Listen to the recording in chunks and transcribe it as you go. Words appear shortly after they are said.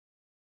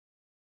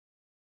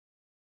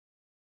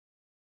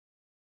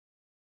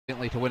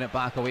to win it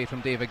back away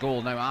from David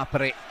Gold. Now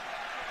Appere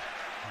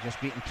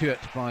just beaten to it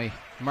by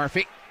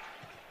Murphy.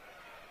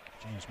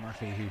 James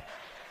Murphy, who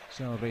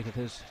celebrated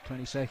his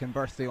 22nd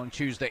birthday on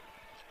Tuesday.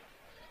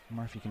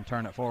 Murphy can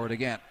turn it forward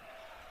again.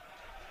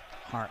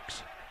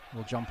 Harks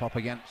will jump up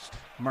against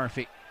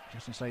Murphy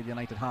just inside the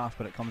United half,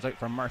 but it comes out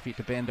for Murphy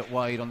to bend it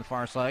wide on the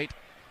far side.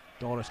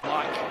 Doris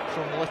back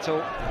from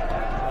Little.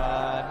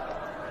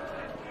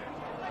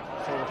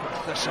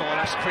 That's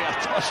quite a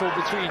tussle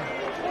between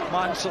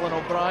Mansell and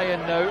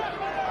O'Brien now.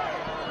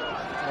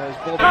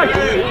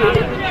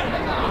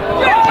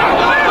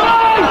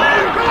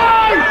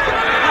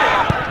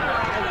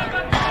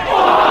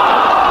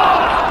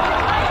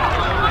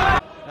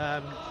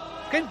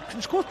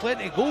 Can score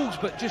plenty of goals,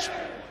 but just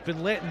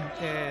been letting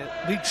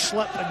leads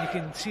slip, and you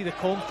can see the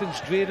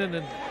confidence draining.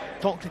 And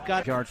talk to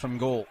Gary. Yard from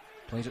goal,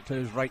 plays it to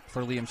his right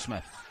for Liam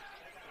Smith.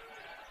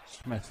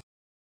 Smith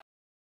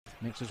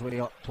makes his way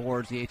up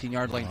towards the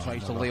 18-yard line,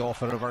 tries to lay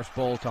off a reverse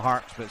ball to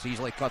Harks, but it's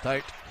easily cut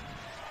out.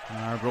 And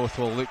Arbroath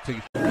will look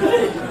to...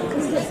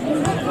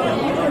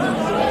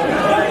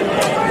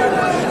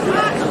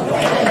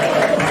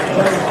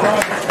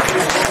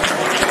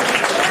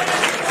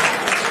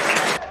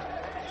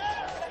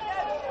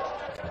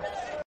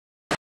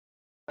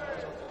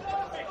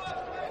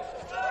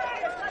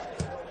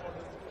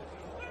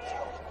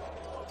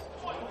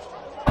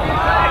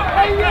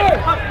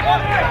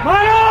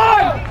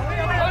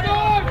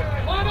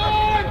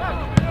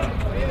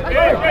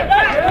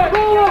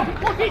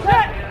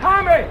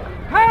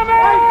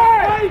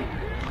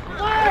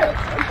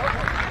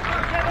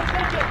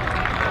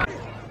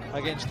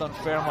 Against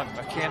Dunfermline,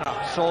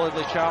 McKenna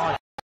solidly challenged.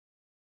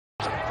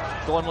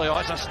 Donnelly,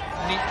 oh, that's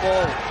a neat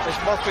ball. It's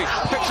Murphy,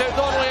 picks out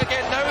Donnelly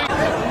again now.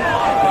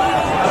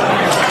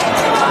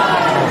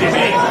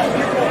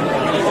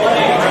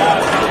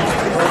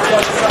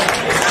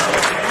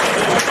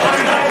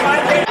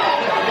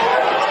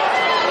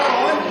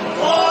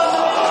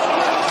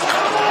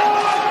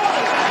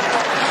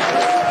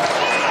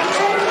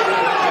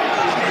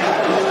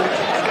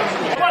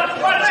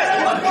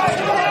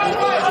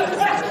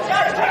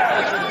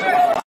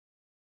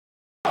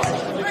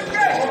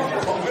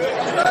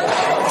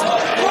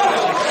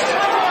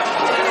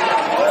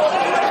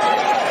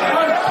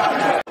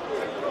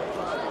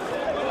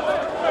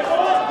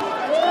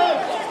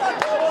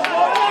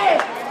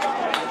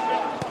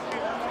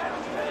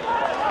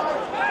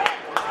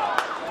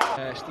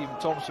 Stephen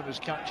Thompson was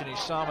catching his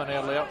salmon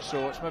earlier,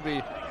 so it's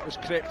maybe was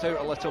crept out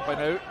a little by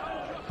now.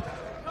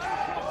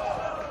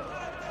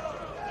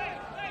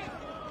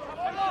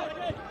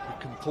 The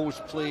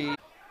composed play.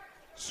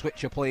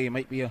 Switch of play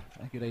might be a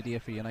good idea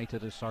for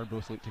United as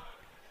Arbroath look to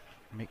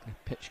make the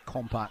pitch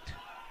compact.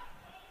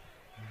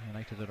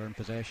 United are in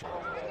possession.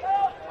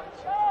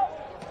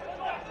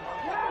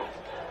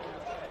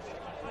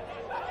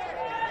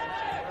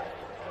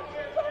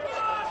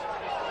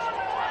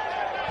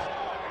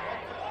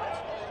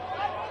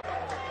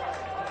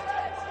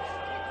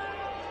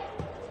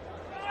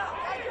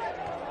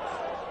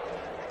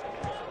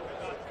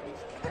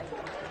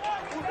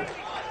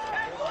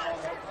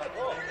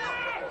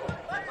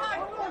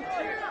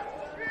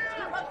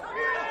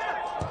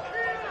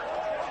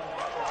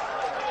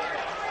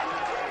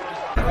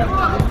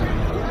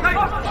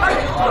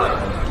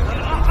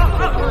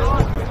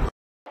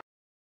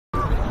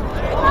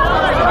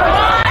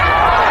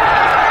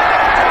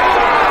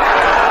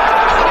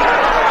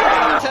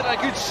 A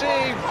good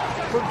save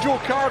from Joe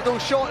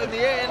Cardle's shot in the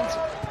end.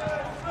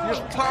 Here's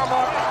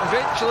Palmer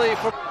eventually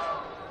from...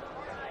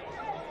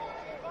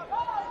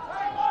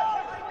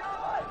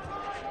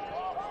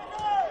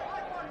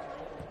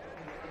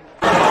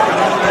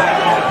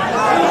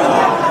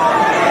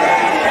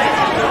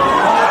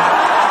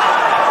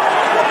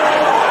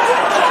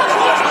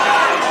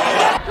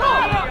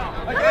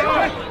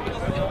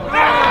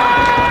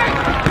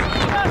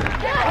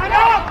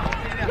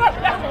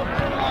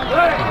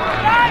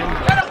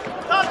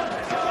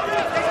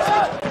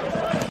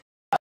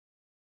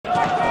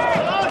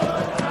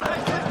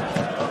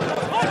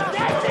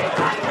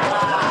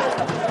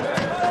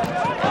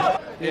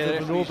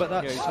 No, but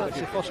that's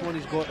the first one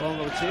he's got wrong,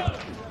 I would say.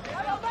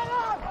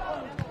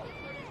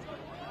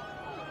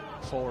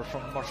 Forward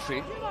from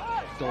Murphy.